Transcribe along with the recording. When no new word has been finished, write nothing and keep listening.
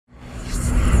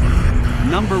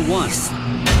Number 1.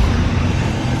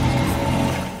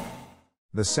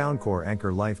 The Soundcore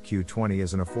Anker Life Q20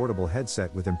 is an affordable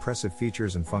headset with impressive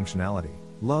features and functionality,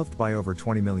 loved by over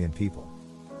 20 million people.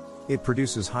 It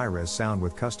produces high-res sound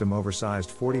with custom oversized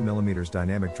 40mm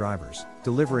dynamic drivers,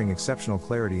 delivering exceptional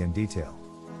clarity and detail.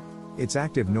 Its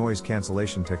active noise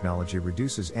cancellation technology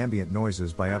reduces ambient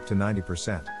noises by up to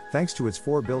 90%, thanks to its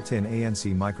 4 built-in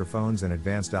ANC microphones and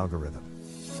advanced algorithm.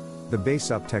 The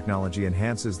bass up technology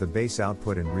enhances the bass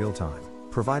output in real time,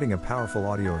 providing a powerful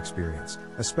audio experience,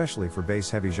 especially for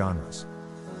bass-heavy genres.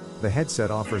 The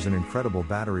headset offers an incredible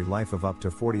battery life of up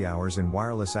to 40 hours in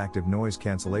wireless active noise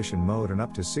cancellation mode and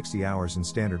up to 60 hours in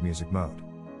standard music mode.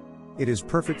 It is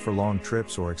perfect for long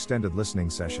trips or extended listening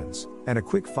sessions, and a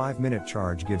quick 5-minute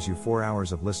charge gives you 4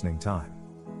 hours of listening time.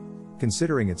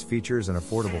 Considering its features and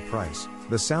affordable price,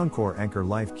 the Soundcore Anker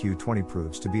Life Q20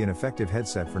 proves to be an effective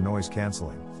headset for noise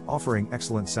cancelling, offering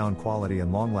excellent sound quality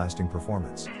and long-lasting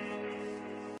performance.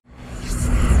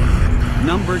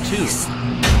 Number 2.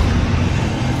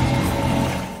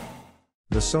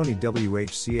 The Sony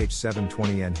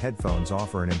WH-CH720N headphones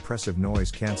offer an impressive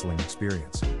noise-canceling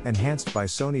experience, enhanced by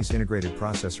Sony's integrated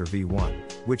processor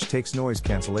V1, which takes noise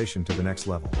cancellation to the next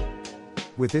level.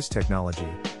 With this technology,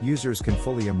 users can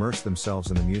fully immerse themselves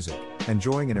in the music,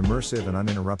 enjoying an immersive and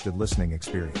uninterrupted listening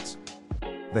experience.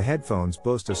 The headphones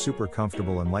boast a super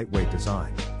comfortable and lightweight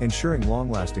design, ensuring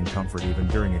long-lasting comfort even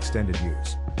during extended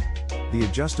use. The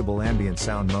adjustable ambient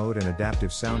sound mode and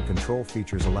adaptive sound control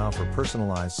features allow for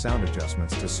personalized sound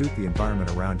adjustments to suit the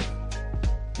environment around you.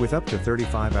 With up to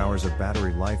 35 hours of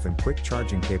battery life and quick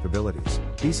charging capabilities,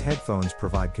 these headphones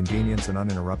provide convenience and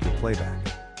uninterrupted playback.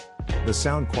 The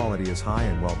sound quality is high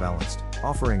and well balanced,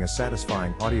 offering a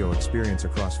satisfying audio experience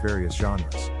across various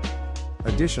genres.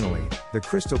 Additionally, the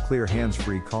crystal clear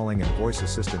hands-free calling and voice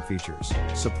assistant features,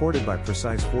 supported by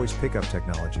precise voice pickup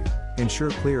technology,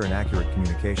 ensure clear and accurate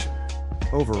communication.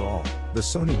 Overall, the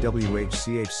Sony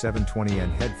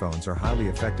WH-CH720N headphones are highly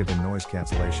effective in noise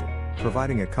cancellation,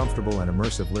 providing a comfortable and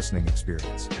immersive listening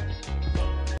experience.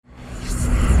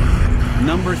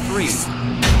 Number 3.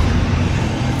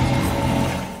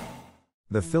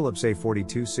 The Philips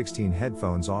A4216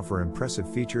 headphones offer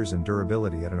impressive features and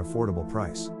durability at an affordable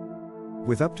price.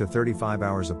 With up to 35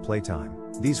 hours of playtime,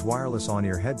 these wireless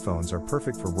on-ear headphones are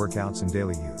perfect for workouts and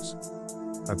daily use.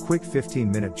 A quick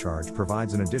 15-minute charge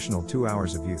provides an additional 2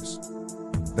 hours of use.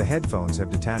 The headphones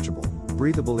have detachable,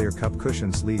 breathable ear cup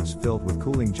cushion sleeves filled with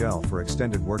cooling gel for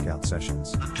extended workout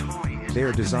sessions. They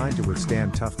are designed to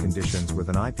withstand tough conditions with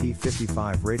an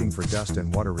IP55 rating for dust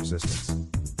and water resistance.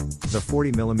 The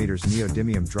 40mm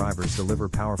neodymium drivers deliver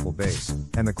powerful bass,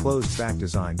 and the closed-back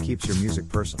design keeps your music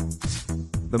personal.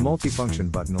 The multifunction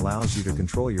button allows you to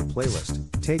control your playlist,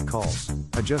 take calls,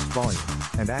 adjust volume,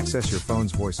 and access your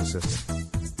phone's voice assistant.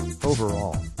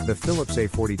 Overall, the Philips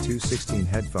A4216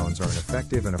 headphones are an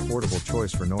effective and affordable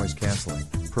choice for noise cancelling,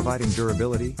 providing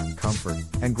durability, comfort,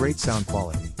 and great sound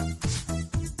quality.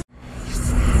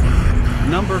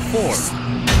 Number 4.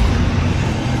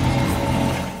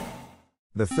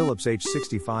 The Philips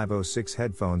H6506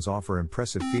 headphones offer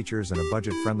impressive features and a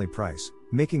budget-friendly price,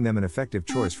 making them an effective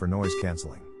choice for noise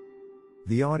cancelling.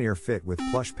 The on-ear fit with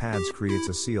plush pads creates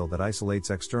a seal that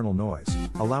isolates external noise,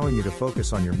 allowing you to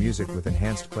focus on your music with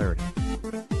enhanced clarity.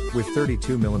 With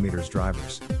 32mm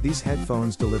drivers, these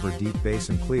headphones deliver deep bass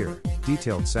and clear,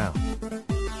 detailed sound.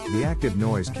 The active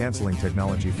noise cancelling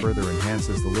technology further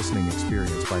enhances the listening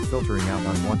experience by filtering out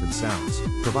unwanted sounds,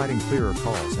 providing clearer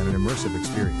calls and an immersive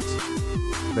experience.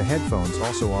 The headphones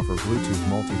also offer Bluetooth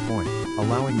multi-point,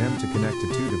 allowing them to connect to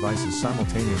 2 devices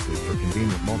simultaneously for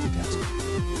convenient multitasking.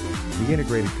 The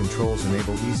integrated controls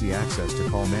enable easy access to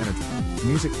call management,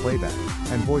 music playback,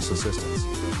 and voice assistance.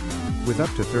 With up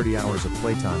to 30 hours of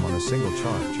playtime on a single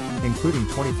charge, including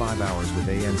 25 hours with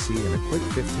ANC and a quick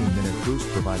 15-minute boost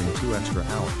providing 2 extra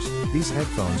hours, these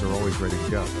headphones are always ready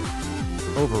to go.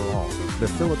 Overall, the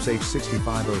Philips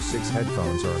H6506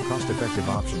 headphones are a cost-effective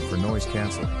option for noise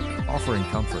cancelling, offering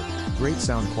comfort, great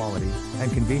sound quality,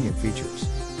 and convenient features.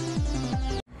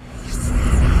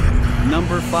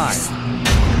 Number 5.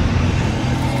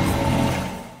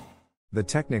 The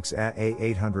Technics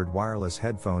A800 wireless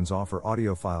headphones offer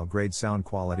audiophile-grade sound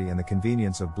quality and the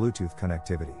convenience of Bluetooth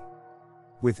connectivity.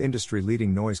 With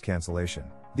industry-leading noise cancellation,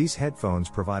 these headphones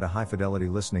provide a high-fidelity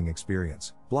listening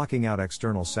experience, blocking out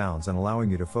external sounds and allowing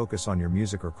you to focus on your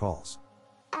music or calls.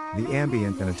 The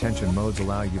ambient and attention modes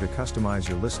allow you to customize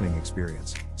your listening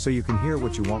experience, so you can hear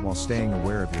what you want while staying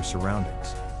aware of your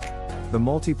surroundings. The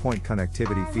multi-point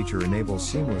connectivity feature enables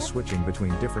seamless switching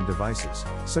between different devices,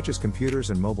 such as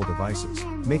computers and mobile devices,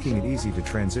 making it easy to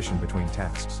transition between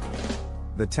tasks.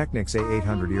 The Technics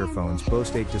A800 earphones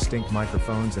boast 8 distinct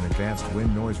microphones and advanced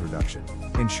wind noise reduction,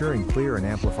 ensuring clear and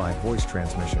amplified voice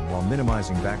transmission while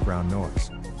minimizing background noise.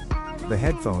 The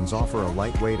headphones offer a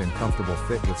lightweight and comfortable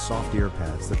fit with soft ear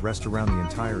pads that rest around the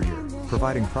entire ear,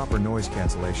 providing proper noise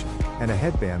cancellation, and a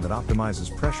headband that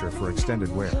optimizes pressure for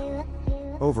extended wear.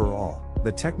 Overall,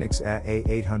 the Technics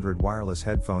A800 wireless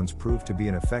headphones prove to be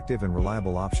an effective and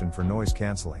reliable option for noise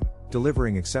cancelling,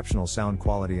 delivering exceptional sound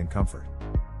quality and comfort.